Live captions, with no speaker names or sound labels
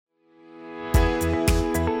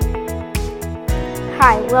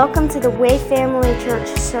Hi, welcome to the Way Family Church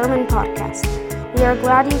Sermon Podcast. We are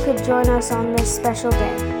glad you could join us on this special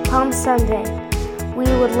day, Palm Sunday. We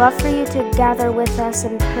would love for you to gather with us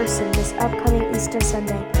in person this upcoming Easter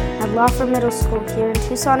Sunday at Lawford Middle School here in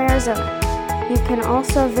Tucson, Arizona. You can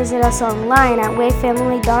also visit us online at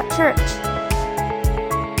wayfamily.church.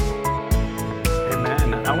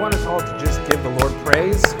 Amen. I want us all to just give the Lord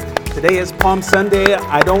praise. Today is Palm Sunday.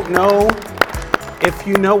 I don't know if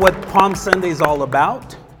you know what Palm Sunday is all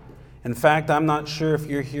about. In fact, I'm not sure if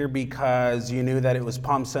you're here because you knew that it was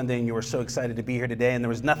Palm Sunday and you were so excited to be here today and there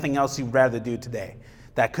was nothing else you'd rather do today.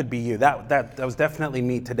 That could be you. That was definitely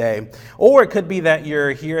me today. Or it could be that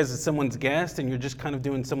you're here as someone's guest and you're just kind of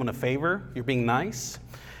doing someone a favor. You're being nice.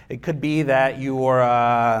 It could be that you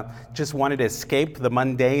just wanted to escape the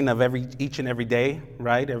mundane of each and every day,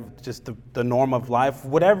 right? Just the norm of life.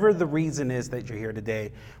 Whatever the reason is that you're here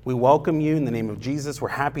today, we welcome you in the name of Jesus. We're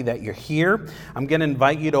happy that you're here. I'm going to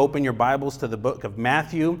invite you to open your Bibles to the book of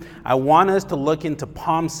Matthew. I want us to look into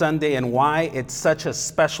Palm Sunday and why it's such a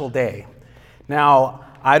special day. Now,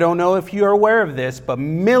 I don't know if you're aware of this, but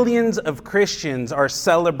millions of Christians are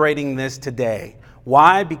celebrating this today.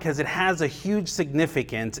 Why? Because it has a huge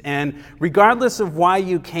significance. And regardless of why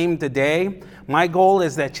you came today, my goal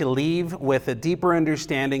is that you leave with a deeper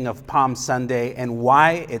understanding of Palm Sunday and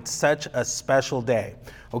why it's such a special day.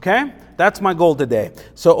 Okay? That's my goal today.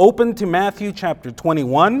 So open to Matthew chapter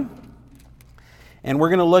 21. And we're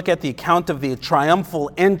going to look at the account of the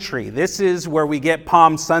triumphal entry. This is where we get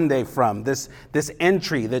Palm Sunday from, this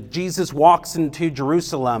entry that Jesus walks into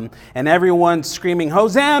Jerusalem and everyone's screaming,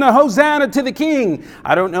 "Hosanna, Hosanna to the King."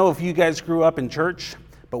 I don't know if you guys grew up in church,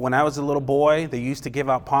 but when I was a little boy, they used to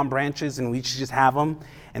give out palm branches and we used to just have them.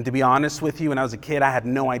 And to be honest with you, when I was a kid, I had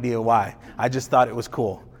no idea why. I just thought it was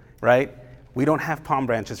cool, right? We don't have palm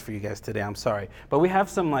branches for you guys today, I'm sorry. But we have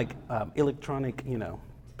some electronic,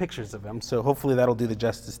 pictures of them, so hopefully that'll do the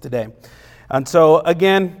justice today. And so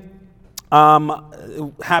again,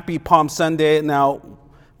 happy Palm Sunday. Now,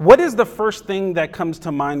 what is the first thing that comes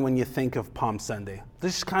to mind when you think of Palm Sunday?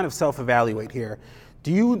 Let's just kind of self-evaluate here.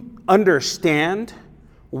 Do you understand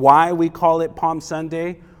why we call it Palm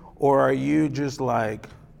Sunday, or are you just like,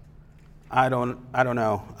 I don't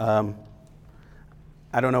know.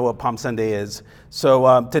 I don't know what Palm Sunday is.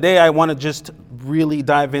 So today I want to just really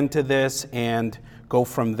dive into this and go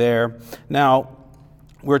from there. Now,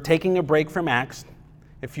 we're taking a break from Acts.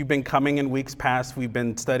 If you've been coming in weeks past, we've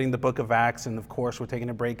been studying the book of Acts, and of course, we're taking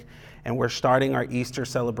a break, and we're starting our Easter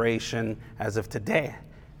celebration as of today,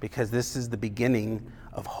 because this is the beginning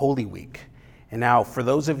of Holy Week. And now, for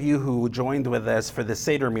those of you who joined with us for the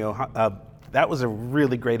Seder meal, that was a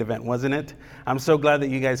really great event, wasn't it? I'm so glad that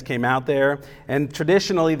you guys came out there. And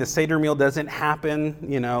traditionally, the Seder meal doesn't happen,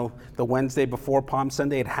 the Wednesday before Palm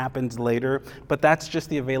Sunday. It happens later. But that's just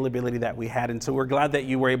the availability that we had. And so we're glad that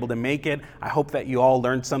you were able to make it. I hope that you all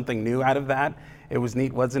learned something new out of that. It was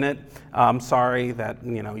neat, wasn't it? I'm sorry that,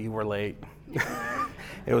 you were late.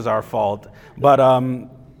 It was our fault. But,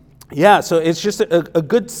 so it's just a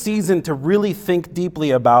good season to really think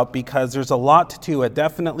deeply about, because there's a lot to it,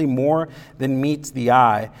 definitely more than meets the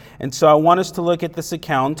eye. And so I want us to look at this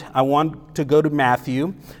account. I want to go to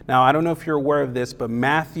Matthew. Now, I don't know if you're aware of this, but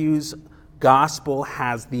Matthew's gospel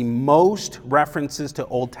has the most references to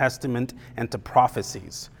Old Testament and to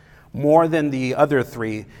prophecies, more than the other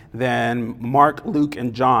three, than Mark, Luke,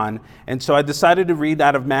 and John. And so I decided to read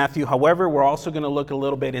out of Matthew. However, we're also going to look a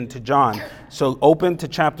little bit into John. So open to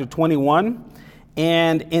chapter 21.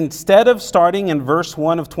 And instead of starting in verse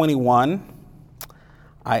 1 of 21,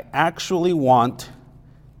 I actually want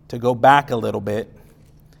to go back a little bit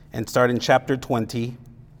and start in chapter 20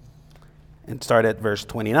 and start at verse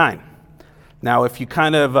 29. Now, if you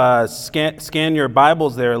kind of scan your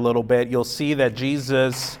Bibles there a little bit, you'll see that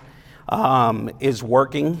Jesus is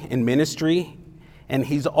working in ministry, and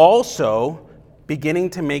he's also beginning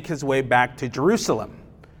to make his way back to Jerusalem.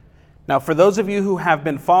 Now, for those of you who have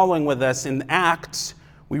been following with us in Acts,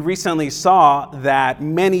 we recently saw that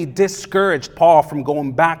many discouraged Paul from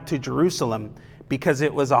going back to Jerusalem because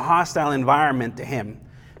it was a hostile environment to him.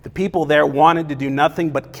 The people there wanted to do nothing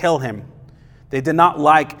but kill him. They did not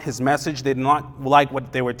like his message. They did not like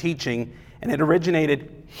what they were teaching, and it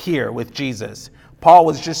originated here with Jesus. Paul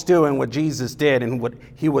was just doing what Jesus did and what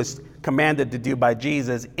he was commanded to do by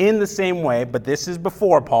Jesus in the same way, but this is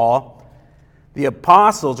before Paul. The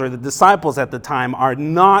apostles or the disciples at the time are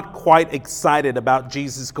not quite excited about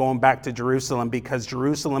Jesus going back to Jerusalem, because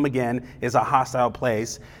Jerusalem, again, is a hostile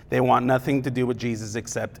place. They want nothing to do with Jesus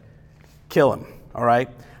except kill him, all right?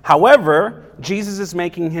 However, Jesus is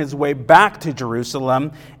making his way back to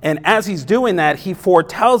Jerusalem, and as he's doing that, he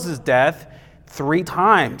foretells his death 3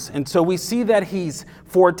 times. And so we see that he's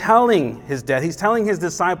foretelling his death. He's telling his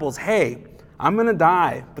disciples, hey, I'm going to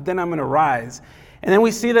die, but then I'm going to rise. And then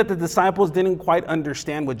we see that the disciples didn't quite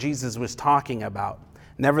understand what Jesus was talking about.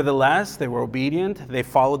 Nevertheless, they were obedient. They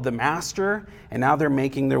followed the master, and now they're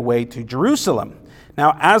making their way to Jerusalem.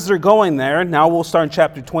 Now, as they're going there, now we'll start in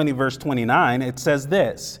chapter 20, verse 29. It says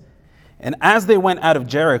this, "And as they went out of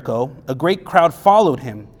Jericho, a great crowd followed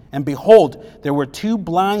him. And behold, there were 2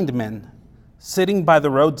 blind men sitting by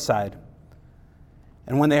the roadside.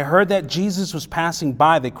 And when they heard that Jesus was passing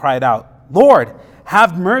by, they cried out, 'Lord,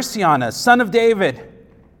 have mercy on us, Son of David.'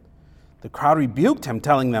 The crowd rebuked him,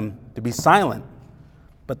 telling them to be silent.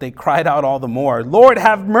 But they cried out all the more, 'Lord,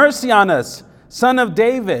 have mercy on us, Son of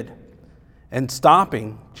David.' And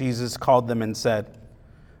stopping, Jesus called them and said,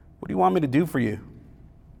 'What do you want me to do for you?'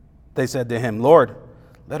 They said to him, 'Lord,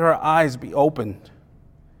 let our eyes be opened.'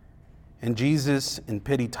 And Jesus, in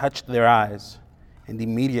pity, touched their eyes, and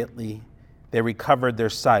immediately they recovered their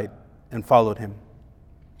sight and followed him."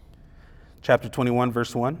 Chapter 21,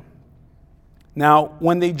 verse 1. "Now,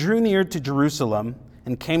 when they drew near to Jerusalem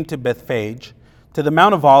and came to Bethphage, to the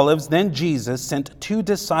Mount of Olives, then Jesus sent 2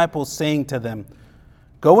 disciples, saying to them,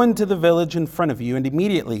 'Go into the village in front of you, and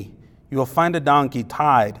immediately you will find a donkey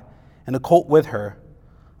tied and a colt with her.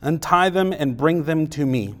 Untie them and bring them to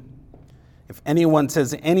me. If anyone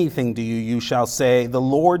says anything to you, you shall say, the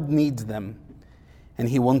Lord needs them, and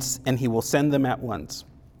he will send them at once.'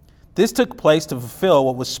 This took place to fulfill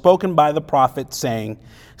what was spoken by the prophet, saying,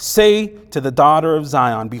 'Say to the daughter of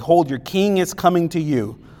Zion, behold, your king is coming to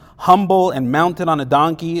you, humble and mounted on a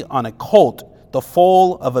donkey, on a colt, the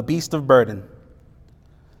foal of a beast of burden.'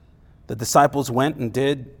 The disciples went and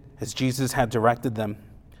did as Jesus had directed them.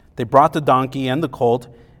 They brought the donkey and the colt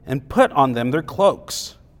and put on them their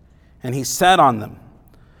cloaks, and he sat on them.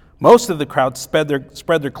 Most of the crowd spread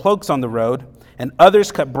their cloaks on the road, and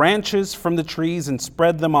others cut branches from the trees and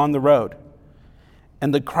spread them on the road.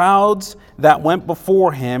 And the crowds that went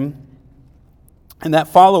before him and that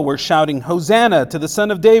followed were shouting, 'Hosanna to the Son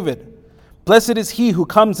of David! Blessed is he who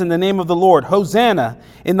comes in the name of the Lord! Hosanna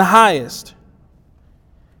in the highest!'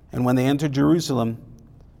 And when they entered Jerusalem,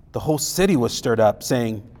 the whole city was stirred up,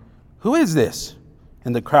 saying, 'Who is this?'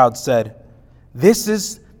 And the crowd said, 'This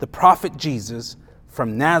is the prophet Jesus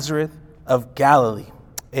from Nazareth of Galilee.'"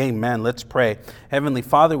 Amen. Let's pray. Heavenly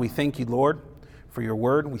Father, we thank you, Lord, for your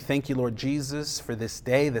word. We thank you, Lord Jesus, for this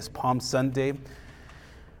day, this Palm Sunday,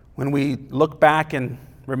 when we look back and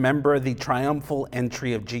remember the triumphal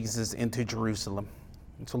entry of Jesus into Jerusalem.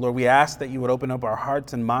 And so, Lord, we ask that you would open up our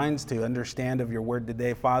hearts and minds to understand of your word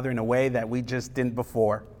today, Father, in a way that we just didn't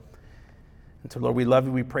before. And so, Lord, we love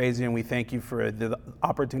you, we praise you, and we thank you for the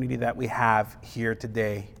opportunity that we have here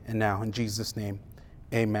today and now. In Jesus' name,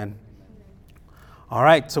 amen. All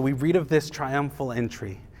right, so we read of this triumphal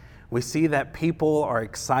entry. We see that people are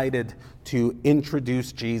excited to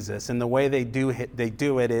introduce Jesus, and the way they do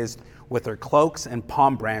it is with their cloaks and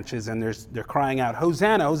palm branches, and they're crying out,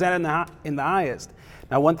 "Hosanna, Hosanna in the highest."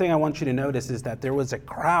 Now, one thing I want you to notice is that there was a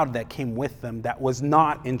crowd that came with them that was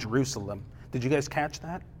not in Jerusalem. Did you guys catch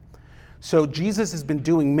that? So Jesus has been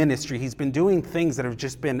doing ministry. He's been doing things that have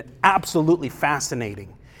just been absolutely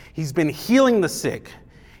fascinating. He's been healing the sick.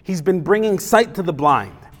 He's been bringing sight to the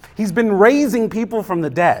blind. He's been raising people from the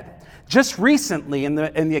dead. Just recently, in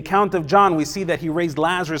the account of John, we see that he raised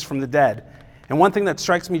Lazarus from the dead. And one thing that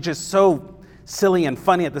strikes me just so silly and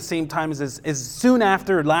funny at the same time is soon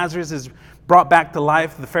after Lazarus is brought back to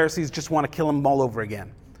life, the Pharisees just want to kill him all over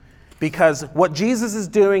again. Because what Jesus is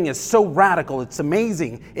doing is so radical, it's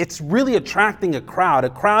amazing. It's really attracting a crowd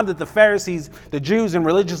that the Pharisees, the Jews, and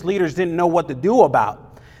religious leaders didn't know what to do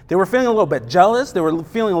about. They were feeling a little bit jealous. They were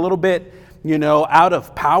feeling a little bit, out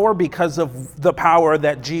of power because of the power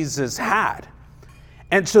that Jesus had.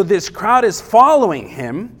 And so this crowd is following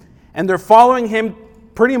him, and they're following him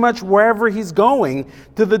pretty much wherever he's going,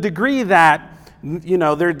 to the degree that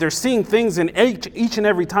they're seeing things, and each and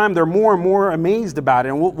every time they're more and more amazed about it.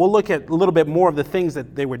 And we'll look at a little bit more of the things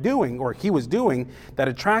that they were doing, or he was doing, that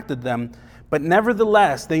attracted them. But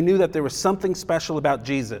nevertheless, they knew that there was something special about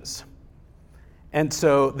Jesus. And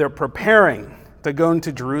so they're preparing to go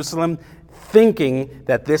into Jerusalem, thinking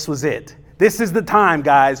that this was it. This is the time,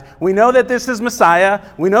 guys. We know that this is Messiah.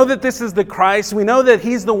 We know that this is the Christ. We know that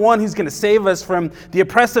he's the one who's going to save us from the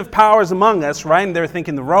oppressive powers among us, right? And they're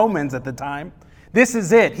thinking the Romans at the time. This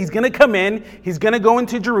is it. He's going to come in. He's going to go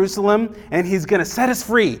into Jerusalem, and he's going to set us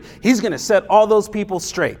free. He's going to set all those people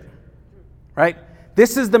straight, right?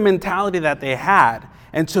 This is the mentality that they had.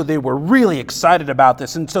 And so they were really excited about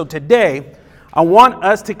this. And so today, I want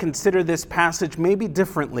us to consider this passage maybe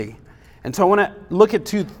differently. And so I want to look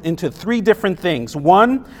into three different things.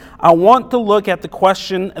 One, I want to look at the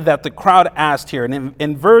question that the crowd asked here. And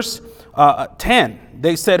in verse 10,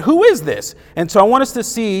 they said, "Who is this?" And so I want us to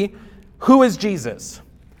see, who is Jesus?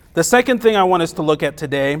 The second thing I want us to look at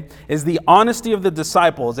today is the honesty of the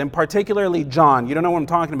disciples, and particularly John. You don't know what I'm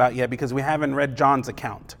talking about yet because we haven't read John's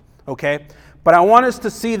account, okay? But I want us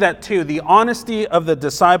to see that too, the honesty of the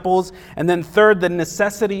disciples, and then third, the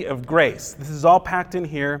necessity of grace. This is all packed in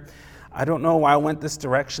here. I don't know why I went this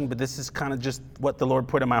direction, but this is kind of just what the Lord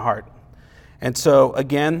put in my heart. And so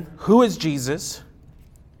again, who is Jesus?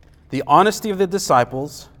 The honesty of the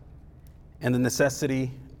disciples, and the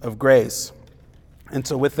necessity of grace. And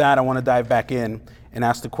so with that, I want to dive back in and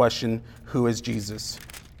ask the question, who is Jesus?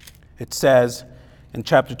 It says in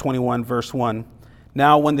chapter 21, verse 1,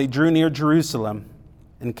 "Now when they drew near Jerusalem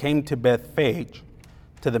and came to Bethphage,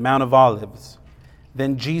 to the Mount of Olives,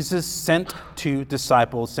 then Jesus sent 2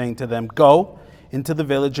 disciples, saying to them, 'Go into the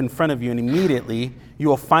village in front of you, and immediately you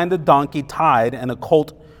will find a donkey tied and a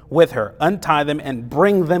colt with her. Untie them and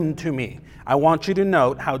bring them to me.'" I want you to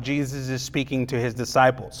note how Jesus is speaking to his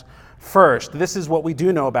disciples. First, this is what we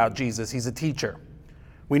do know about Jesus. He's a teacher.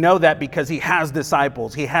 We know that because he has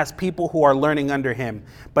disciples. He has people who are learning under him.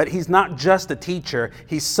 But he's not just a teacher.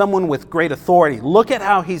 He's someone with great authority. Look at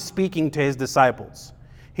how he's speaking to his disciples.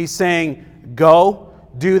 He's saying, "Go,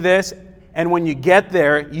 do this, and when you get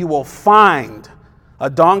there, you will find a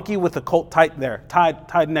donkey with a colt tied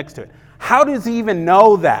next to it." How does he even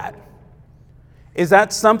know that? Is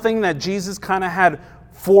that something that Jesus kind of had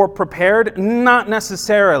prepared? Not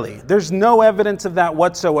necessarily. There's no evidence of that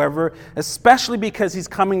whatsoever, especially because he's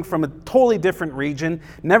coming from a totally different region.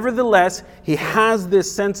 Nevertheless, he has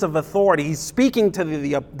this sense of authority. He's speaking to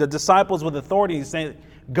the disciples with authority. He's saying,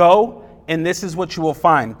 "Go, and this is what you will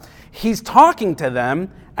find." He's talking to them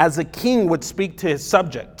as a king would speak to his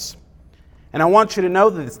subjects. And I want you to know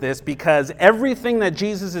this because everything that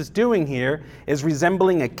Jesus is doing here is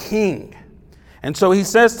resembling a king. And so he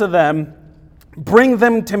says to them, "Bring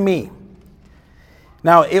them to me."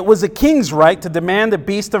 Now, it was a king's right to demand a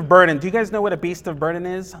beast of burden. Do you guys know what a beast of burden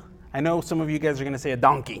is? I know some of you guys are going to say a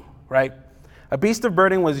donkey, right? A beast of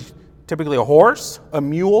burden was typically a horse, a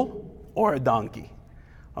mule, or a donkey.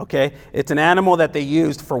 Okay? It's an animal that they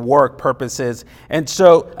used for work purposes. And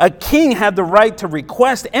so a king had the right to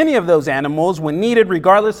request any of those animals when needed,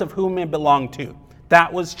 regardless of whom it belonged to.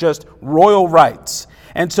 That was just royal rights.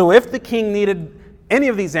 And so if the king needed any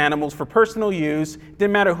of these animals for personal use,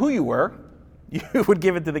 didn't matter who you were, you would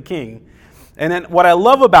give it to the king. And then what I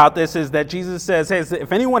love about this is that Jesus says, "Hey,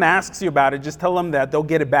 if anyone asks you about it, just tell them that they'll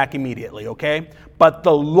get it back immediately, okay? But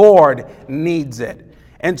the Lord needs it."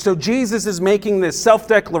 And so Jesus is making this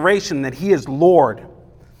self-declaration that he is Lord.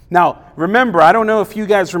 Now, remember, I don't know if you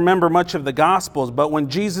guys remember much of the Gospels, but when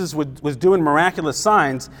Jesus was doing miraculous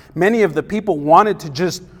signs, many of the people wanted to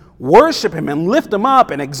just worship him and lift him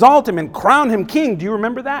up and exalt him and crown him king. Do you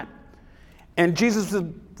remember that? And Jesus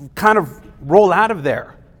would kind of roll out of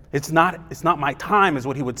there. It's not my time, is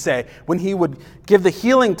what he would say. When he would give the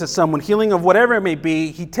healing to someone, healing of whatever it may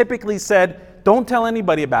be, he typically said, "Don't tell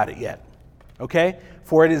anybody about it yet, okay?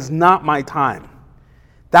 For it is not my time."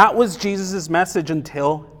 That was Jesus' message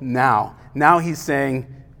until now. Now he's saying,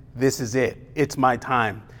 "This is it. It's my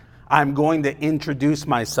time. I'm going to introduce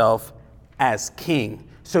myself as king."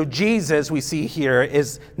 So Jesus, we see here,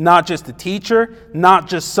 is not just a teacher, not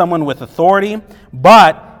just someone with authority,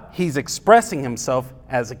 but he's expressing himself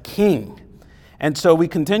as a king. And so we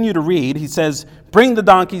continue to read. He says, "Bring the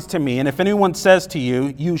donkeys to me, and if anyone says to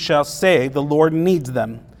you, you shall say, 'The Lord needs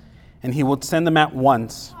them,' and he will send them at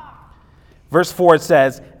once." Verse 4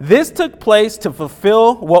 says, "This took place to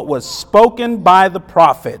fulfill what was spoken by the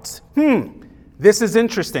prophets." This is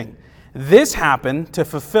interesting. This happened to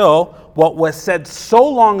fulfill what was said so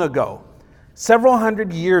long ago, several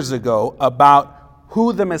hundred years ago, about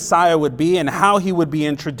who the Messiah would be and how he would be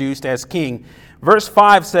introduced as king. Verse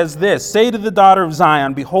 5 says this, "Say to the daughter of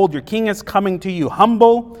Zion, behold, your king is coming to you,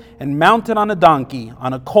 humble and mounted on a donkey,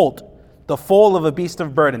 on a colt, the foal of a beast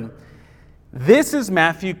of burden." This is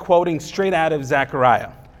Matthew quoting straight out of Zechariah.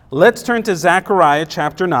 Let's turn to Zechariah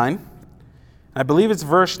chapter 9. I believe it's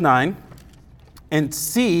verse 9, and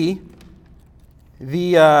see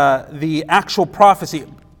the actual prophecy.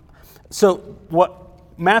 So what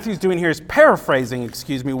Matthew's doing here is paraphrasing,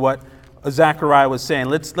 what Zechariah was saying.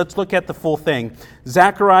 Let's look at the full thing.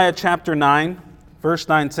 Zechariah chapter 9, verse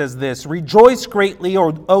 9 says this, "Rejoice greatly,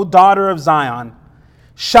 O daughter of Zion.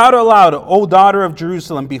 Shout aloud, O daughter of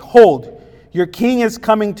Jerusalem. Behold, your king is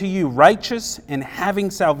coming to you. Righteous and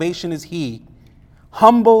having salvation is he,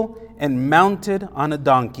 humble and mounted on a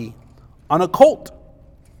donkey, on a colt,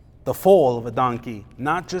 the foal of a donkey,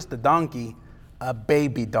 not just a donkey, a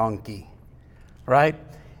baby donkey, right?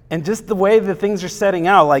 And just the way the things are setting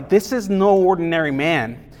out, like this is no ordinary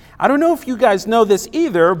man. I don't know if you guys know this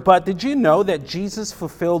either, but did you know that Jesus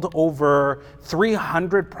fulfilled over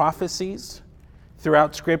 300 prophecies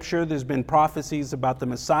throughout Scripture? There's been prophecies about the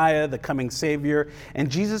Messiah, the coming Savior,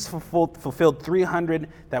 and Jesus fulfilled 300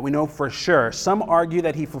 that we know for sure. Some argue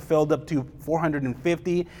that he fulfilled up to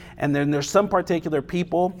 450, and then there's some particular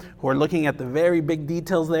people who are looking at the very big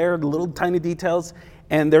details there, the little tiny details,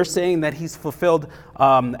 and they're saying that he's fulfilled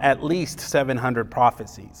at least 700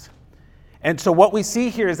 prophecies. And so what we see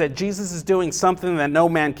here is that Jesus is doing something that no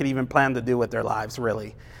man could even plan to do with their lives,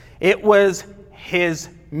 really. It was his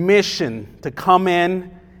mission to come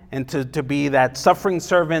in and to be that suffering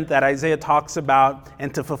servant that Isaiah talks about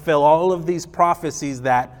and to fulfill all of these prophecies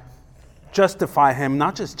that justify him,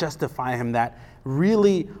 not just justify him, that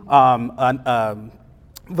really validify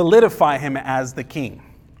him as the king,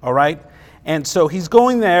 all right? And so he's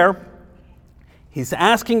going there. He's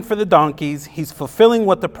asking for the donkeys. He's fulfilling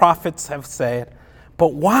what the prophets have said.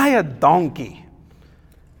 But why a donkey?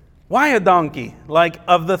 Why a donkey? Like,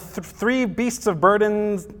 of the three beasts of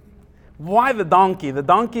burdens, why the donkey? The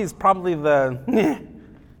donkey is probably I don't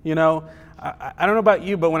know about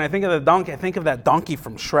you, but when I think of the donkey, I think of that donkey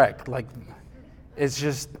from Shrek. Like, it's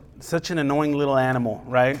just such an annoying little animal,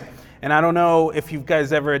 right? And I don't know if you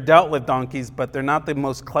guys ever dealt with donkeys, but they're not the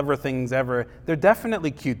most clever things ever. They're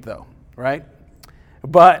definitely cute, though, right?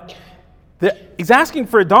 But he's asking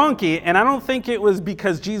for a donkey, and I don't think it was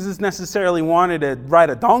because Jesus necessarily wanted to ride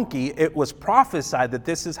a donkey. It was prophesied that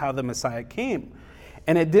this is how the Messiah came.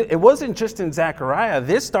 And it wasn't just in Zechariah.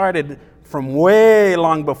 This started from way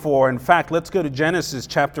long before. In fact, let's go to Genesis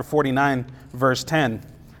chapter 49, verse 10.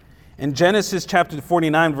 In Genesis chapter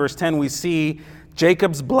 49, verse 10, we see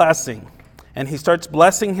Jacob's blessing. And he starts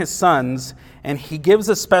blessing his sons, and he gives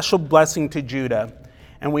a special blessing to Judah.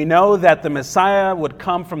 And we know that the Messiah would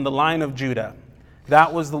come from the line of Judah.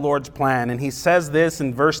 That was the Lord's plan. And he says this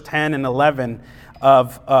in verse 10 and 11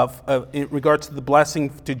 in regards to the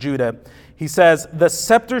blessing to Judah. He says, "The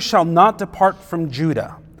scepter shall not depart from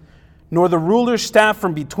Judah, nor the ruler's staff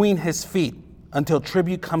from between his feet, until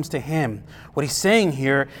tribute comes to him." What he's saying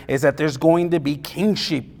here is that there's going to be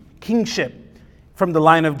kingship from the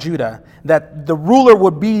line of Judah, that the ruler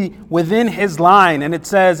would be within his line. And it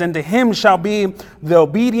says, "And to him shall be the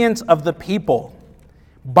obedience of the people,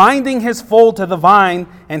 binding his foal to the vine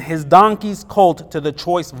and his donkey's colt to the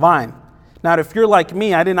choice vine." Now, if you're like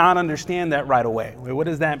me, I did not understand that right away. What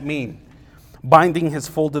does that mean? Binding his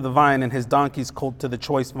foal to the vine and his donkey's colt to the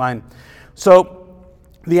choice vine. So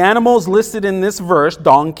the animals listed in this verse,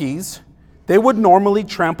 donkeys, they would normally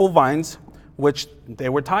trample vines, which they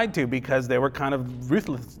were tied to because they were kind of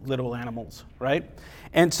ruthless little animals, right?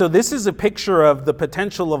 And so this is a picture of the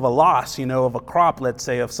potential of a loss, of a crop, let's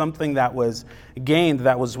say, of something that was gained,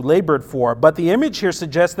 that was labored for. But the image here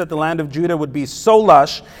suggests that the land of Judah would be so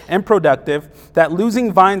lush and productive that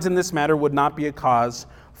losing vines in this matter would not be a cause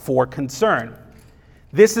for concern.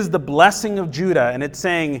 This is the blessing of Judah, and it's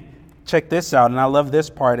saying, check this out, and I love this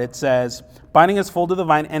part. It says, binding his foal to the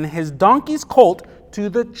vine and his donkey's colt to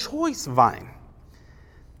the choice vine.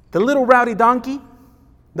 The little rowdy donkey,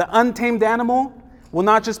 the untamed animal, will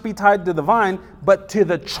not just be tied to the vine, but to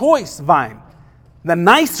the choice vine, the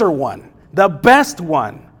nicer one, the best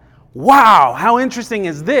one. Wow, how interesting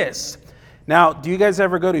is this? Now, do you guys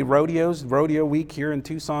ever go to rodeos? Rodeo week here in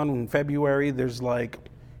Tucson in February, there's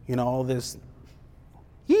all this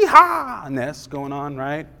yee-haw-ness going on,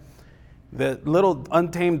 right? The little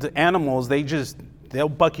untamed animals, they'll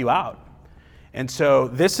buck you out. And so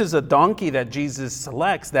this is a donkey that Jesus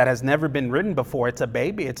selects that has never been ridden before. It's a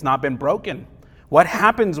baby. It's not been broken. What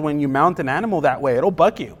happens when you mount an animal that way? It'll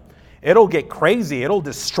buck you. It'll get crazy. It'll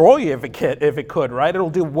destroy you if it could, right? It'll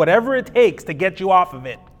do whatever it takes to get you off of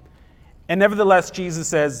it. And nevertheless, Jesus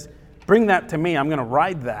says, bring that to me. I'm going to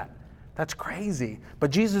ride that. That's crazy.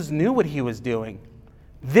 But Jesus knew what he was doing.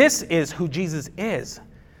 This is who Jesus is.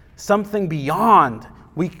 Something beyond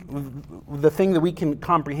the thing that we can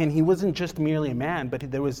comprehend. He wasn't just merely a man,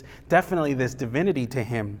 but there was definitely this divinity to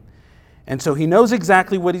him. And so he knows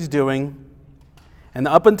exactly what he's doing. And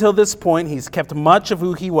up until this point, he's kept much of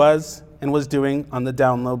who he was and was doing on the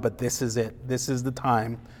down low. But this is it. This is the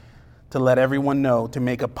time to let everyone know, to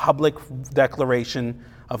make a public declaration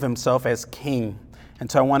of himself as king.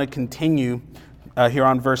 And so I want to continue here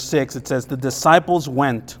on verse 6. It says, the disciples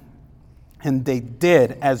went, and they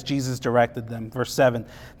did as Jesus directed them. Verse 7,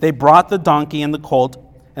 they brought the donkey and the colt,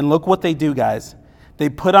 and look what they do, guys. They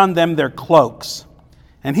put on them their cloaks,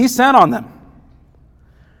 and he sat on them.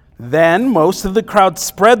 Then most of the crowd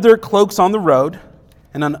spread their cloaks on the road,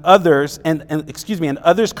 and others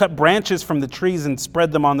cut branches from the trees and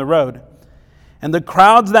spread them on the road. And the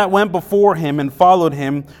crowds that went before him and followed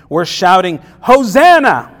him were shouting,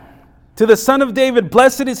 "Hosanna to the Son of David!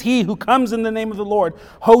 Blessed is he who comes in the name of the Lord!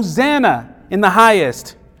 Hosanna in the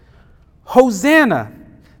highest!" Hosanna.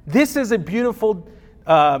 This is a beautiful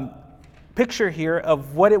picture here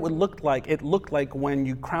of what it would look like. It looked like when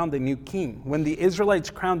you crowned a new king. When the Israelites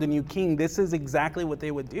crowned a new king, this is exactly what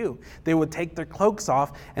they would do. They would take their cloaks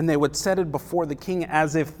off and they would set it before the king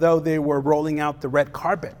as if though they were rolling out the red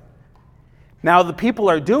carpet. Now the people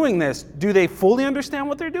are doing this. Do they fully understand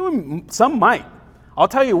what they're doing? Some might. I'll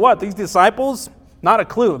tell you what, these disciples, not a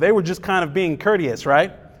clue. They were just kind of being courteous,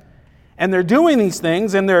 right? And they're doing these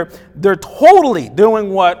things, and they're totally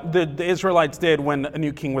doing what the Israelites did when a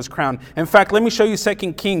new king was crowned. In fact, let me show you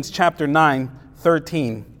 2 Kings chapter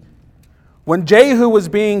 9:13. When Jehu was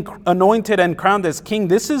being anointed and crowned as king,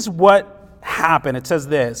 this is what happened. It says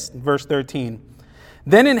this, verse 13.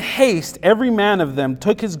 Then in haste, every man of them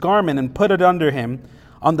took his garment and put it under him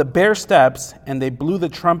on the bare steps, and they blew the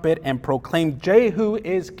trumpet and proclaimed, "Jehu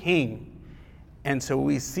is king." And so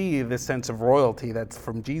we see this sense of royalty that's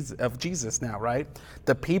from Jesus now, right?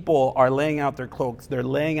 The people are laying out their cloaks. They're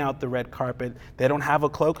laying out the red carpet. They don't have a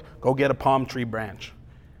cloak. Go get a palm tree branch.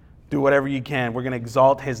 Do whatever you can. We're going to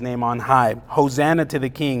exalt his name on high. Hosanna to the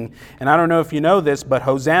king. And I don't know if you know this, but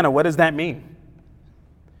Hosanna, what does that mean?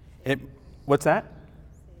 What's that?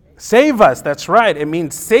 Save us. That's right. It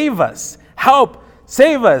means save us. Help.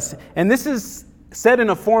 Save us. And this is said in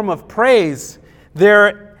a form of praise.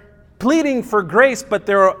 They're pleading for grace, but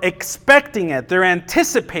they're expecting it. They're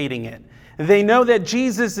anticipating it. They know that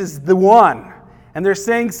Jesus is the one. And they're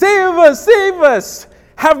saying, "Save us, save us.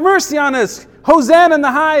 Have mercy on us. Hosanna in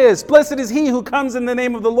the highest. Blessed is he who comes in the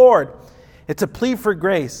name of the Lord." It's a plea for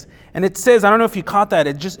grace. And it says, I don't know if you caught that,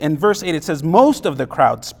 it just in verse 8, it says, most of the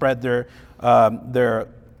crowd spread their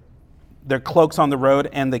cloaks on the road,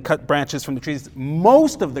 and they cut branches from the trees.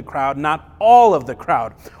 Most of the crowd, not all of the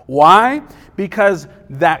crowd. Why? Because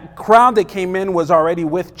that crowd that came in was already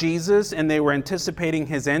with Jesus, and they were anticipating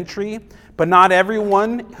his entry. But not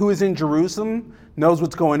everyone who is in Jerusalem knows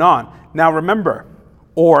what's going on. Now remember,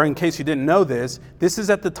 or in case you didn't know this is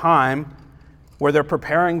at the time where they're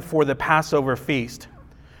preparing for the Passover feast.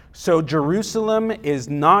 So Jerusalem is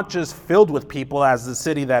not just filled with people as the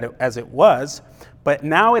city as it was, but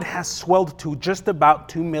now it has swelled to just about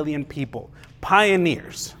 2 million people,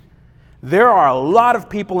 pioneers. There are a lot of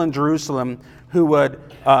people in Jerusalem who would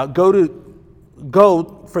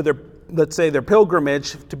go for their, let's say, their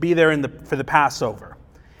pilgrimage to be there for the Passover.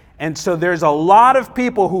 And so there's a lot of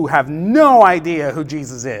people who have no idea who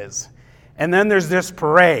Jesus is. And then there's this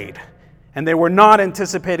parade. And they were not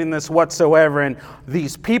anticipating this whatsoever. And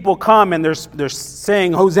these people come and they're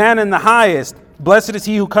saying, "Hosanna in the highest. Blessed is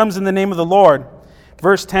he who comes in the name of the Lord."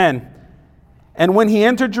 Verse 10, "And when he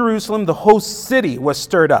entered Jerusalem, the whole city was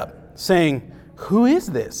stirred up, saying, 'Who is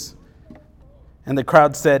this?' And the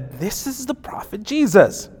crowd said, 'This is the prophet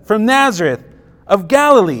Jesus from Nazareth of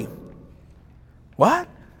Galilee.'" What?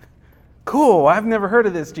 Cool, I've never heard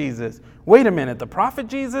of this Jesus. Wait a minute, the prophet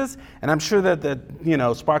Jesus? And I'm sure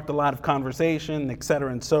that sparked a lot of conversation,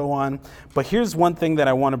 etc. and so on. But here's one thing that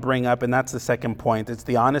I want to bring up, and that's the second point. It's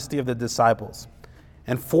the honesty of the disciples.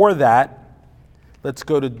 And for that, let's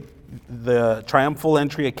go to the triumphal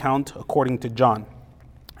entry account according to John.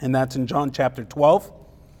 And that's in John chapter 12,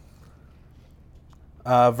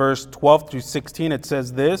 verse 12 through 16. It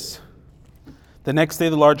says this: "The next day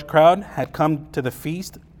the large crowd had come to the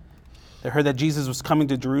feast. They heard that Jesus was coming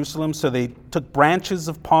to Jerusalem, so they took branches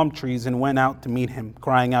of palm trees and went out to meet him,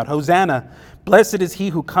 crying out, 'Hosanna! Blessed is he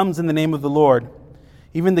who comes in the name of the Lord,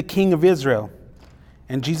 even the King of Israel.'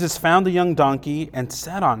 And Jesus found a young donkey and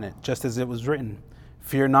sat on it, just as it was written,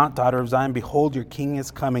 'Fear not, daughter of Zion, behold, your king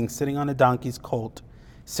is coming, sitting on a donkey's colt.'"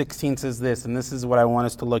 16 says this, and this is what I want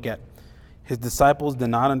us to look at. His disciples did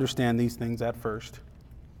not understand these things at first.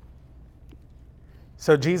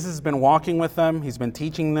 So Jesus has been walking with them, he's been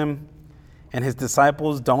teaching them, and his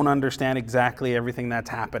disciples don't understand exactly everything that's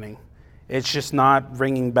happening. It's just not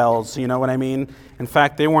ringing bells, you know what I mean? In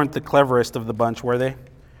fact, they weren't the cleverest of the bunch, were they?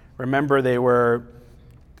 Remember, they were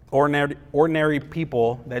ordinary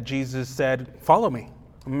people that Jesus said, "Follow me,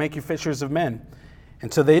 I'll make you fishers of men."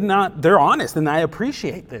 And so they're honest, and I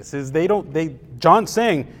appreciate this. John's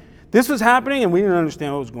saying, this was happening, and we didn't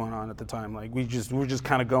understand what was going on at the time. Like we were just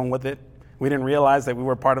kind of going with it. We didn't realize that we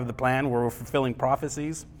were part of the plan, we were fulfilling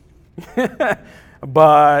prophecies.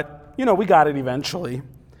 But, we got it eventually.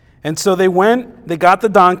 And so they went, they got the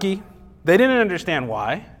donkey. They didn't understand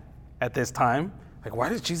why at this time. Like, why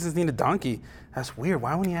does Jesus need a donkey? That's weird.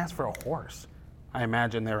 Why wouldn't he ask for a horse? I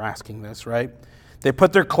imagine they're asking this, right? They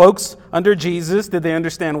put their cloaks under Jesus. Did they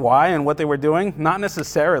understand why and what they were doing? Not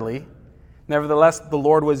necessarily. Nevertheless, the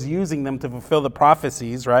Lord was using them to fulfill the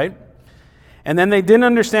prophecies, right? And then they didn't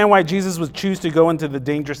understand why Jesus would choose to go into the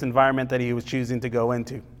dangerous environment that he was choosing to go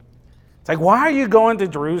into. It's like, why are you going to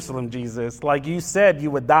Jerusalem, Jesus? Like you said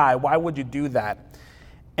you would die. Why would you do that?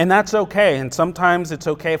 And that's okay. And sometimes it's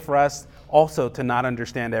okay for us also to not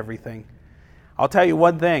understand everything. I'll tell you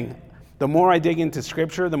one thing. The more I dig into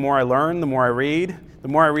Scripture, the more I learn, the more I read, the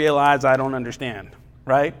more I realize I don't understand,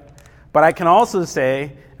 right? But I can also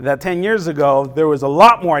say that 10 years ago, there was a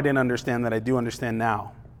lot more I didn't understand that I do understand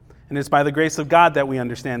now. And it's by the grace of God that we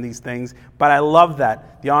understand these things. But I love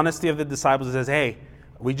that. The honesty of the disciples says, hey,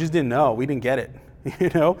 we just didn't know. We didn't get it, you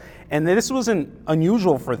know? And this wasn't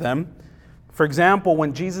unusual for them. For example,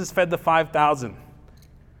 when Jesus fed the 5,000,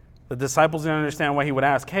 the disciples didn't understand why he would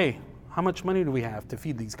ask, hey, how much money do we have to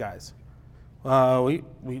feed these guys?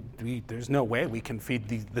 There's no way we can feed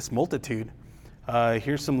this multitude.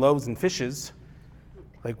 Here's some loaves and fishes.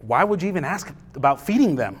 Like, why would you even ask about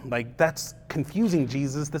feeding them? Like, that's confusing,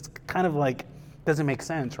 Jesus. That's kind of like, doesn't make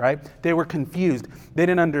sense, right? They were confused. They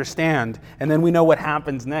didn't understand. And then we know what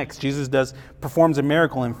happens next. Jesus performs a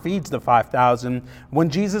miracle and feeds the 5,000.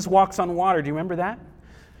 When Jesus walks on water, do you remember that?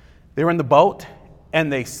 They were in the boat,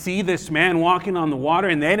 and they see this man walking on the water,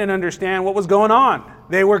 and they didn't understand what was going on.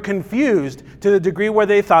 They were confused to the degree where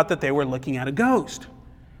they thought that they were looking at a ghost.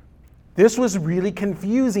 This was really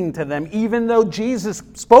confusing to them, even though Jesus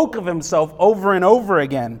spoke of himself over and over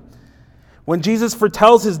again. When Jesus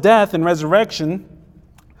foretells his death and resurrection,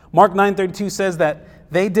 Mark 9:32 says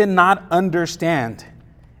that they did not understand,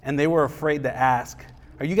 and they were afraid to ask.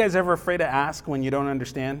 Are you guys ever afraid to ask when you don't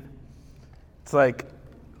understand? It's like,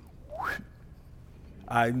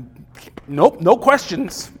 nope, no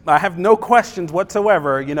questions. I have no questions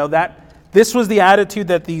whatsoever. You know, this was the attitude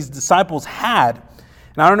that these disciples had.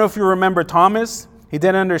 And I don't know if you remember Thomas. He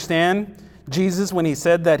didn't understand Jesus when he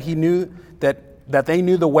said that he knew that they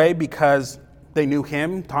knew the way because they knew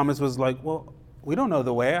him. Thomas was like, well, we don't know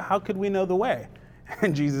the way. How could we know the way?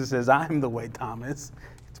 And Jesus says, I'm the way, Thomas.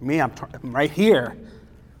 It's me. I'm right here.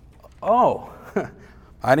 Oh,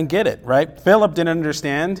 I didn't get it, right? Philip didn't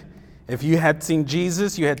understand. If you had seen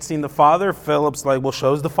Jesus, you had seen the Father. Philip's like, well,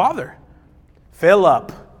 show's the Father.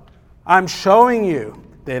 Philip, I'm showing you.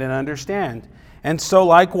 They didn't understand. And so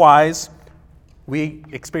likewise, we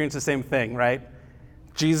experience the same thing, right?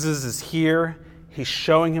 Jesus is here. He's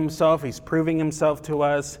showing himself. He's proving himself to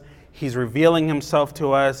us. He's revealing himself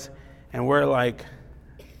to us. And we're like,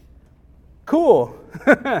 cool,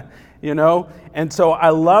 you know? And so I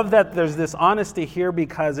love that there's this honesty here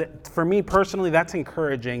because for me personally, that's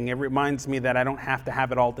encouraging. It reminds me that I don't have to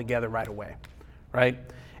have it all together right away, right?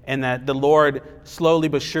 And that the Lord slowly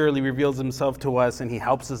but surely reveals himself to us and he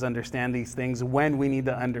helps us understand these things when we need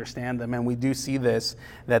to understand them. And we do see this,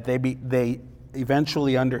 that they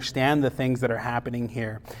eventually understand the things that are happening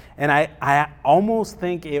here. And I almost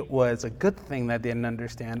think it was a good thing that they didn't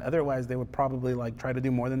understand. Otherwise, they would probably try to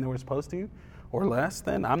do more than they were supposed to or less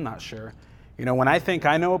than. I'm not sure. You know, when I think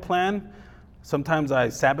I know a plan, sometimes I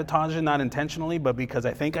sabotage it, not intentionally, but because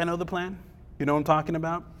I think I know the plan. You know what I'm talking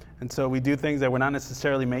about? And so we do things that we're not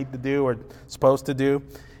necessarily made to do or supposed to do.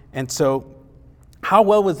 And so how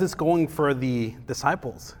well was this going for the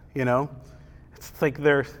disciples? You know, it's like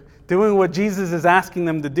they're doing what Jesus is asking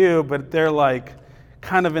them to do, but they're like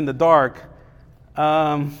kind of in the dark.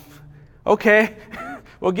 Okay,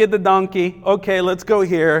 we'll get the donkey. Okay, let's go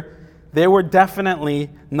here. They were definitely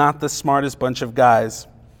not the smartest bunch of guys.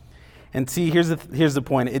 And see, here's the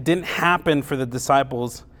point. It didn't happen for the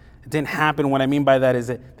disciples. It didn't happen. What I mean by that is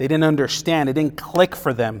that they didn't understand. It didn't click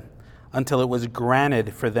for them until it was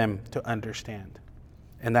granted for them to understand.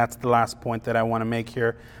 And that's the last point that I want to make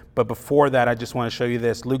here. But before that, I just want to show you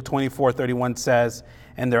this. Luke 24:31 says,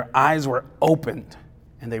 and their eyes were opened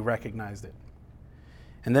and they recognized it.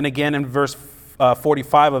 And then again in verse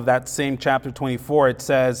 45 of that same chapter 24, it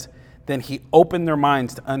says, then he opened their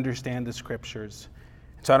minds to understand the scriptures.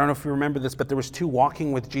 So I don't know if you remember this, but there was two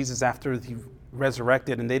walking with Jesus after he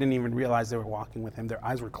resurrected, and they didn't even realize they were walking with him. Their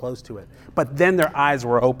eyes were closed to it. But then their eyes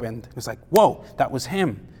were opened. It was like, whoa, that was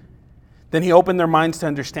him. Then he opened their minds to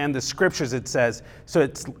understand the scriptures, it says. So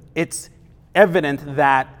it's evident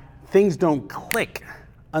that things don't click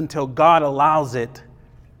until God allows it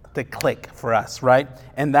to click for us, right?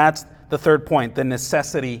 And that's the third point, the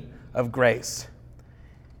necessity of grace.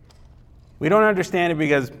 We don't understand it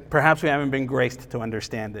because perhaps we haven't been graced to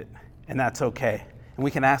understand it, and that's okay. And we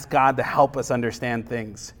can ask God to help us understand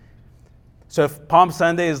things. So if Palm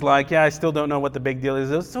Sunday is like, yeah, I still don't know what the big deal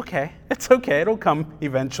is, it's okay. It's okay. It'll come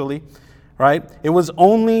eventually, right? It was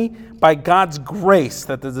only by God's grace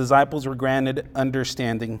that the disciples were granted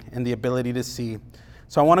understanding and the ability to see.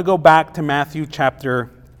 So I want to go back to Matthew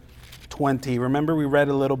chapter 20. Remember we read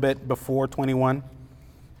a little bit before 21?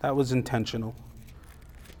 That was intentional.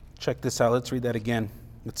 Check this out. Let's read that again.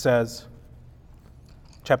 It says,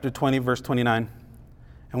 chapter 20, verse 29.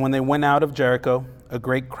 And when they went out of Jericho, a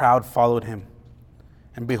great crowd followed him.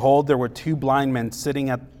 And behold, there were two blind men sitting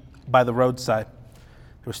by the roadside.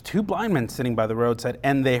 There was two blind men sitting by the roadside,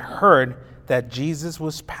 and they heard that Jesus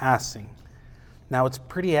was passing. Now, it's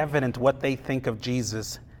pretty evident what they think of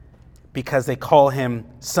Jesus because they call him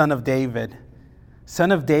Son of David.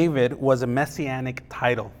 Son of David was a messianic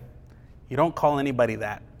title. You don't call anybody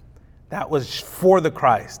that. That was for the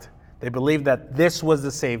Christ. They believed that this was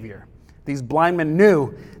the Savior. These blind men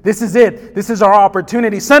knew, this is it. This is our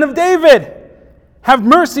opportunity. Son of David, have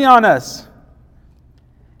mercy on us.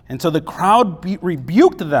 And so the crowd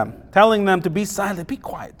rebuked them, telling them to be silent, be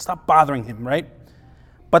quiet, stop bothering him, right?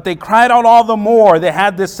 But they cried out all the more. They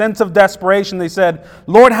had this sense of desperation. They said,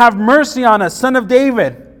 Lord, have mercy on us, Son of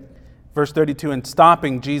David. Verse 32, and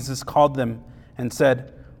stopping, Jesus called them and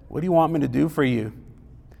said, what do you want me to do for you?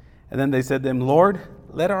 And then they said to him, Lord,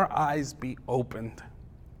 let our eyes be opened.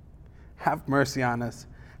 Have mercy on us.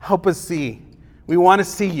 Help us see. We want to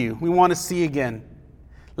see you. We want to see again.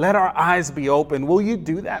 Let our eyes be open. Will you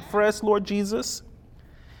do that for us, Lord Jesus?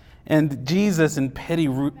 And Jesus, in pity,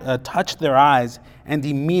 touched their eyes, and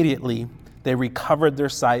immediately they recovered their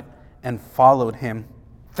sight and followed him.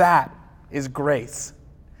 That is grace.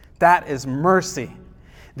 That is mercy.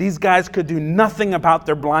 These guys could do nothing about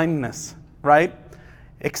their blindness, right?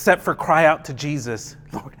 Except for cry out to Jesus,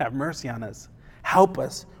 Lord, have mercy on us. Help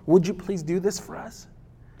us. Would you please do this for us?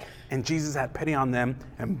 And Jesus had pity on them,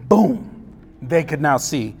 and boom, they could now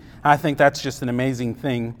see. I think that's just an amazing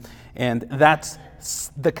thing. And that's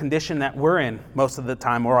the condition that we're in most of the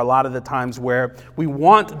time, or a lot of the times, where we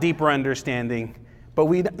want deeper understanding, but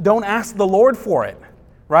we don't ask the Lord for it,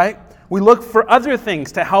 right? We look for other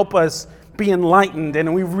things to help us be enlightened,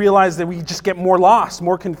 and we realize that we just get more lost,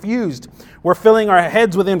 more confused. We're filling our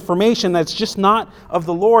heads with information that's just not of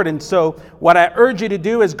the Lord. And so what I urge you to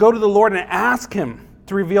do is go to the Lord and ask him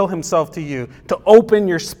to reveal himself to you, to open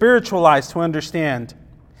your spiritual eyes to understand.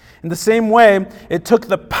 In the same way, it took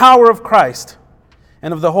the power of Christ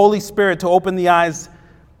and of the Holy Spirit to open the eyes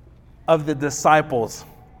of the disciples.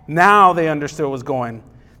 Now they understood what was going.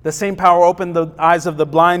 The same power opened the eyes of the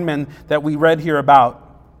blind men that we read here about.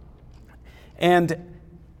 And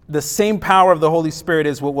the same power of the Holy Spirit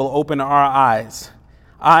is what will open our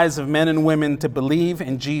eyes of men and women to believe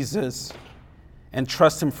in Jesus and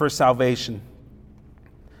trust him for salvation.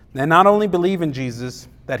 And not only believe in Jesus,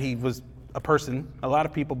 that he was a person. A lot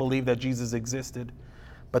of people believe that Jesus existed,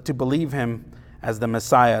 but to believe him as the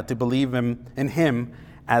Messiah, to believe in him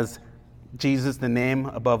as Jesus, the name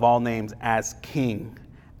above all names, as King,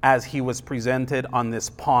 as he was presented on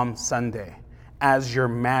this Palm Sunday, as your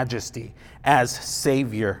majesty, as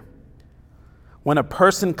Savior. When a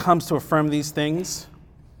person comes to affirm these things,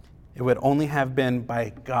 it would only have been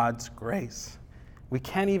by God's grace. We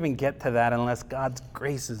can't even get to that unless God's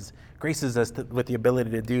graces us with the ability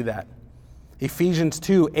to do that. Ephesians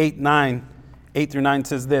 2, 8 through 9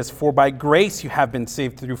 says this, for by grace you have been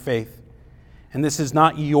saved through faith. And this is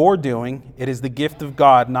not your doing, it is the gift of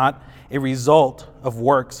God, not a result of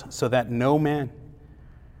works, so that no man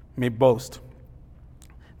may boast.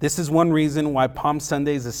 This is one reason why Palm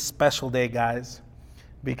Sunday is a special day, guys,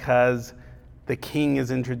 because the King is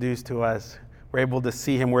introduced to us. We're able to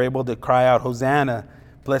see him. We're able to cry out, Hosanna,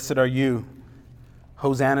 blessed are you.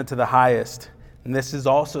 Hosanna to the highest. And this is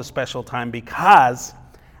also a special time because,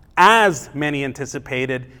 as many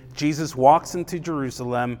anticipated, Jesus walks into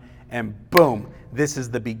Jerusalem and boom, this is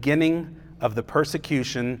the beginning of the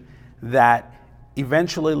persecution that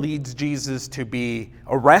eventually leads Jesus to be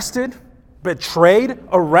arrested, betrayed,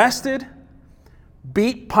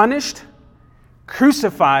 beat, punished,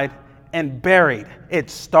 crucified, and buried. It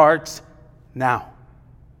starts now.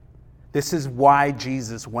 This is why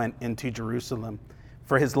Jesus went into Jerusalem.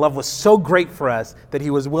 For his love was so great for us that he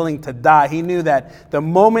was willing to die. He knew that the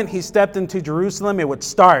moment he stepped into Jerusalem, it would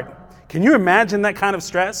start. Can you imagine that kind of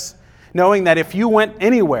stress? Knowing that if you went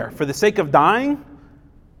anywhere for the sake of dying,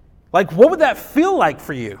 like what would that feel like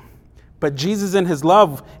for you? But Jesus, in his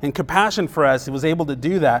love and compassion for us, was able to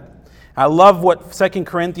do that. I love what 2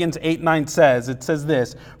 Corinthians 8:9 says. It says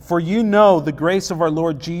this, for you know the grace of our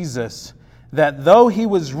Lord Jesus, that though he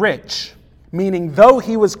was rich, Meaning, though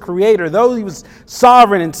he was creator, though he was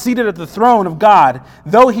sovereign and seated at the throne of God,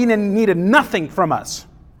 though he needed nothing from us,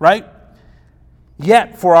 right?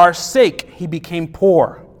 Yet, for our sake, he became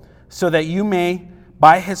poor, so that you may,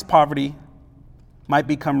 by his poverty, might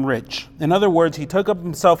become rich. In other words, he took up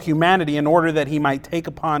himself humanity in order that he might take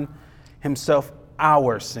upon himself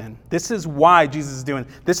our sin. This is why Jesus is doing.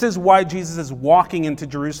 This is why Jesus is walking into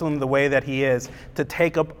Jerusalem the way that he is, to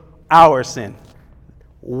take up our sin.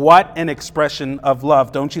 What an expression of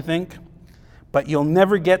love, don't you think? But you'll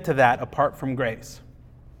never get to that apart from grace.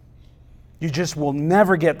 You just will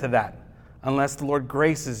never get to that unless the Lord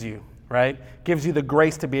graces you, right? Gives you the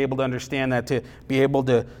grace to be able to understand that, to be able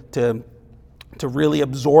to really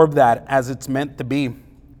absorb that as it's meant to be.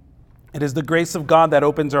 It is the grace of God that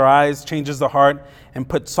opens our eyes, changes the heart, and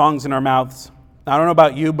puts songs in our mouths. I don't know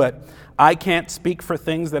about you, but I can't speak for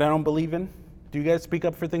things that I don't believe in. Do you guys speak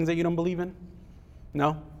up for things that you don't believe in?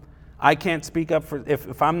 No? I can't speak up for,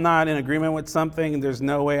 if I'm not in agreement with something, there's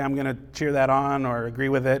no way I'm going to cheer that on or agree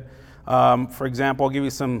with it. For example, I'll give you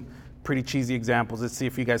some pretty cheesy examples. Let's see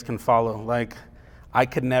if you guys can follow. Like, I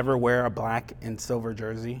could never wear a black and silver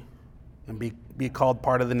jersey and be called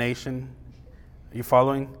part of the nation. Are you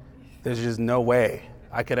following? There's just no way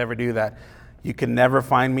I could ever do that. You can never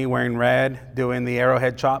find me wearing red, doing the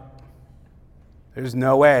arrowhead chop. There's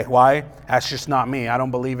no way. Why? That's just not me. I don't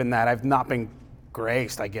believe in that. I've not been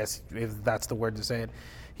graced, I guess, if that's the word to say it.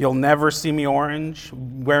 You'll never see me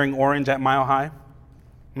wearing orange at Mile High.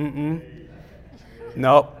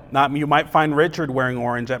 Nope, not me. You might find Richard wearing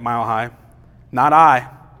orange at Mile High. Not I.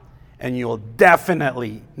 And you'll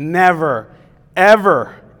definitely never,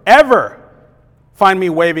 ever, ever find me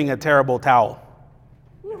waving a terrible towel.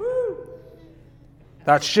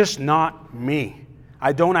 That's just not me.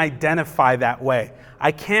 I don't identify that way.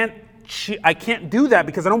 I can't do that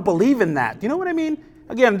because I don't believe in that. Do you know what I mean?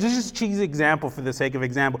 Again, this is a cheesy example for the sake of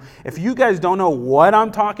example. If you guys don't know what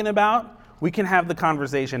I'm talking about, we can have the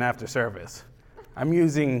conversation after service. I'm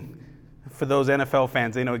using, for those NFL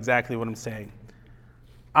fans, they know exactly what I'm saying.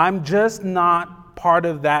 I'm just not part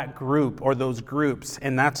of that group or those groups,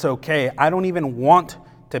 and that's okay. I don't even want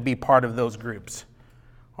to be part of those groups,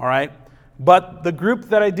 all right? But the group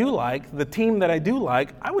that I do like, the team that I do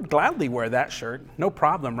like, I would gladly wear that shirt. No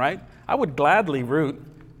problem, right? I would gladly root.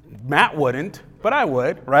 Matt wouldn't, but I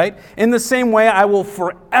would, right? In the same way, I will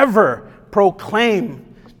forever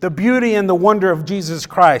proclaim the beauty and the wonder of Jesus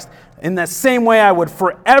Christ. In the same way, I would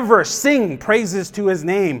forever sing praises to his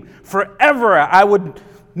name. Forever, I would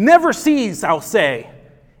never cease, I'll say,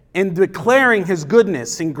 in declaring his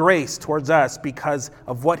goodness and grace towards us because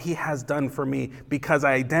of what he has done for me, because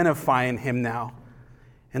I identify in him now.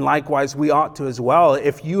 And likewise, we ought to as well.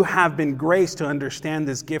 If you have been graced to understand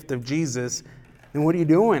this gift of Jesus, then what are you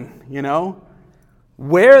doing, you know?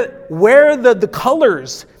 Wear the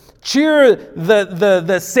colors. Cheer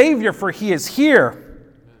the Savior, for he is here.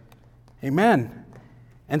 Amen.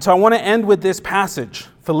 And so I want to end with this passage,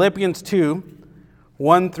 Philippians 2,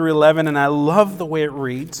 1 through 11, and I love the way it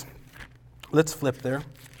reads. Let's flip there.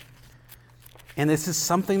 And this is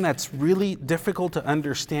something that's really difficult to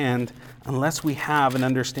understand unless we have an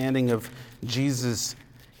understanding of Jesus'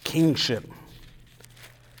 kingship.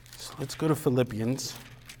 So let's go to Philippians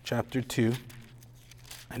chapter 2.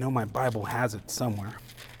 I know my Bible has it somewhere.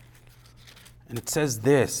 And it says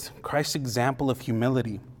this, Christ's example of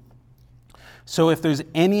humility. So if there's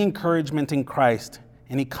any encouragement in Christ,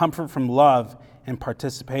 any comfort from love and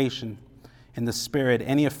participation in the Spirit,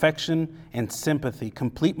 any affection and sympathy,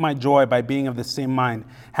 complete my joy by being of the same mind,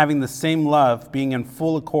 having the same love, being in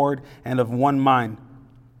full accord and of one mind.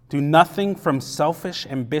 Do nothing from selfish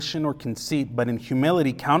ambition or conceit, but in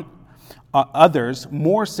humility count others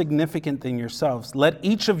more significant than yourselves. Let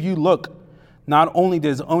each of you look not only to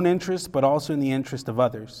his own interest, but also in the interest of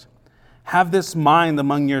others. Have this mind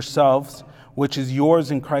among yourselves, which is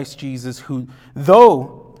yours in Christ Jesus, who,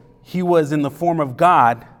 though he was in the form of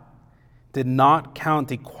God, did not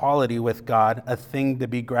count equality with God a thing to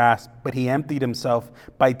be grasped, but he emptied himself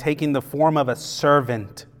by taking the form of a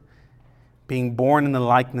servant, being born in the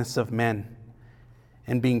likeness of men.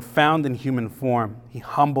 And being found in human form, he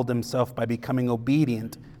humbled himself by becoming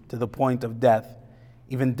obedient to the point of death,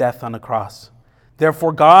 even death on a cross.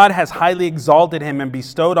 Therefore God has highly exalted him and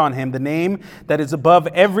bestowed on him the name that is above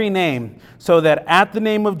every name, so that at the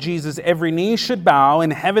name of Jesus every knee should bow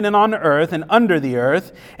in heaven and on earth and under the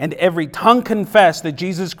earth, and every tongue confess that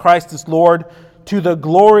Jesus Christ is Lord, to the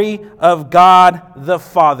glory of God the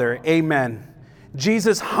Father. Amen.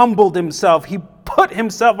 Jesus humbled himself. He put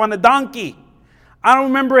himself on a donkey. I don't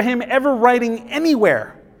remember him ever riding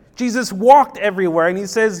anywhere. Jesus walked everywhere and he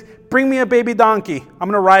says, bring me a baby donkey. I'm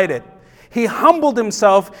going to ride it. He humbled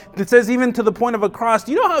himself, it says even to the point of a cross.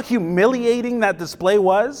 Do you know how humiliating that display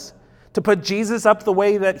was? To put Jesus up the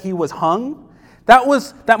way that he was hung?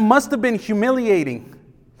 That must have been humiliating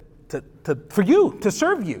for you, to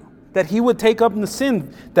serve you. That he would take up the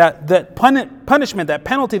sin, that punishment, that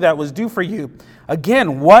penalty that was due for you.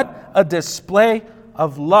 Again, what a display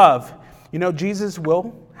of love. You know, Jesus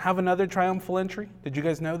will have another triumphal entry. Did you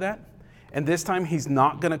guys know that? And this time he's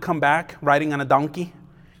not going to come back riding on a donkey.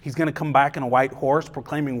 He's going to come back on a white horse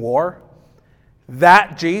proclaiming war.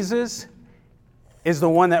 That Jesus is the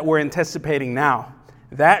one that we're anticipating now.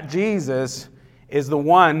 That Jesus is the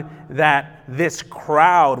one that this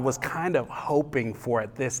crowd was kind of hoping for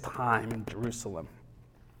at this time in Jerusalem.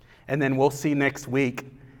 And then we'll see next week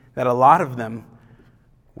that a lot of them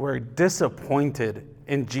were disappointed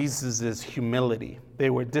in Jesus' humility. They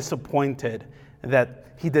were disappointed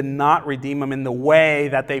that he did not redeem them in the way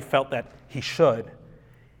that they felt that he should.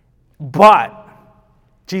 But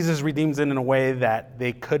Jesus redeems it in a way that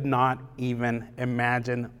they could not even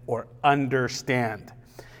imagine or understand.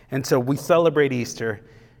 And so we celebrate Easter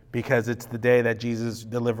because it's the day that Jesus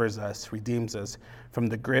delivers us, redeems us from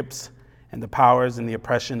the grips and the powers and the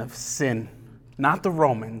oppression of sin. Not the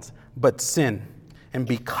Romans, but sin. And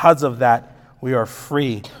because of that, we are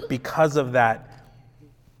free. Because of that,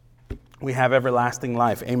 we have everlasting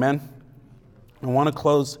life. Amen? I want to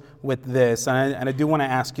close with this, and I do want to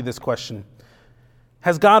ask you this question.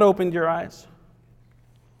 Has God opened your eyes?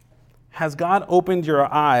 Has God opened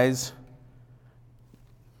your eyes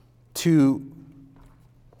to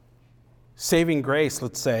saving grace,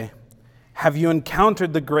 let's say? Have you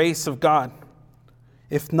encountered the grace of God?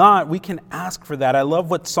 If not, we can ask for that. I love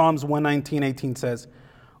what Psalms 119:18 says.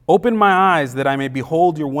 Open my eyes that I may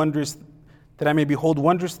behold wondrous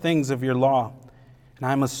things of your law. And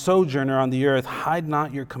I am a sojourner on the earth. Hide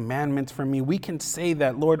not your commandments from me. We can say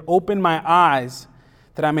that, Lord, open my eyes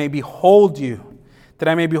that I may behold you, that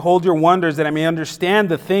I may behold your wonders, that I may understand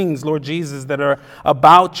the things, Lord Jesus, that are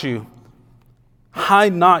about you.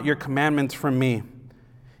 Hide not your commandments from me.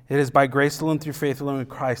 It is by grace alone, through faith alone, in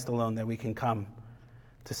Christ alone, that we can come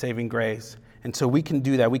to saving grace. And so we can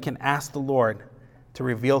do that. We can ask the Lord to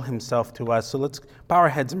reveal himself to us. So let's bow our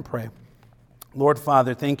heads and pray. Lord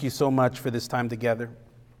Father, thank you so much for this time together.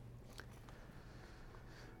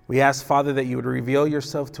 We ask, Father, that you would reveal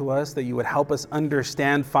yourself to us, that you would help us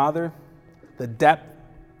understand, Father, the depth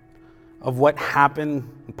of what happened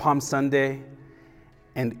on Palm Sunday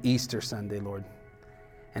and Easter Sunday, Lord.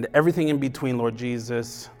 And everything in between, Lord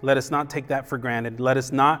Jesus. Let us not take that for granted. Let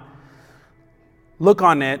us not look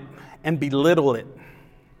on it and belittle it.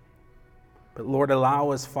 But Lord, allow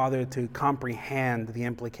us, Father, to comprehend the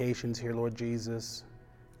implications here, Lord Jesus.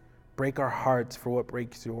 Break our hearts for what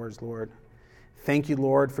breaks yours, Lord. Thank you,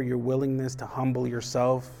 Lord, for your willingness to humble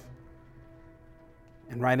yourself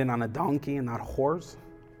and ride in on a donkey and not a horse.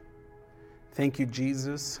 Thank you,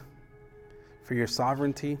 Jesus, for your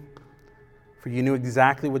sovereignty, for you knew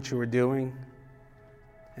exactly what you were doing.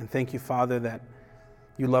 And thank you, Father, that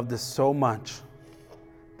you loved us so much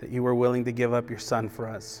that you were willing to give up your Son for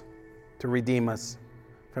us, to redeem us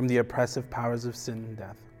from the oppressive powers of sin and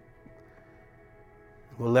death.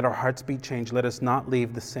 Well, let our hearts be changed. Let us not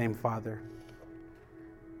leave the same, Father.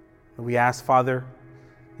 We ask, Father,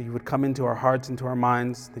 that you would come into our hearts, into our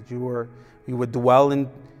minds, that you would dwell in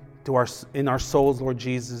our souls, Lord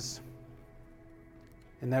Jesus,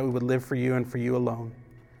 and that we would live for you and for you alone,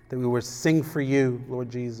 that we would sing for you, Lord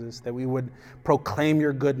Jesus, that we would proclaim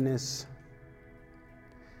your goodness,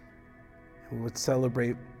 and we would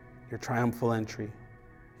celebrate your triumphal entry.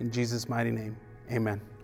 In Jesus' mighty name, amen.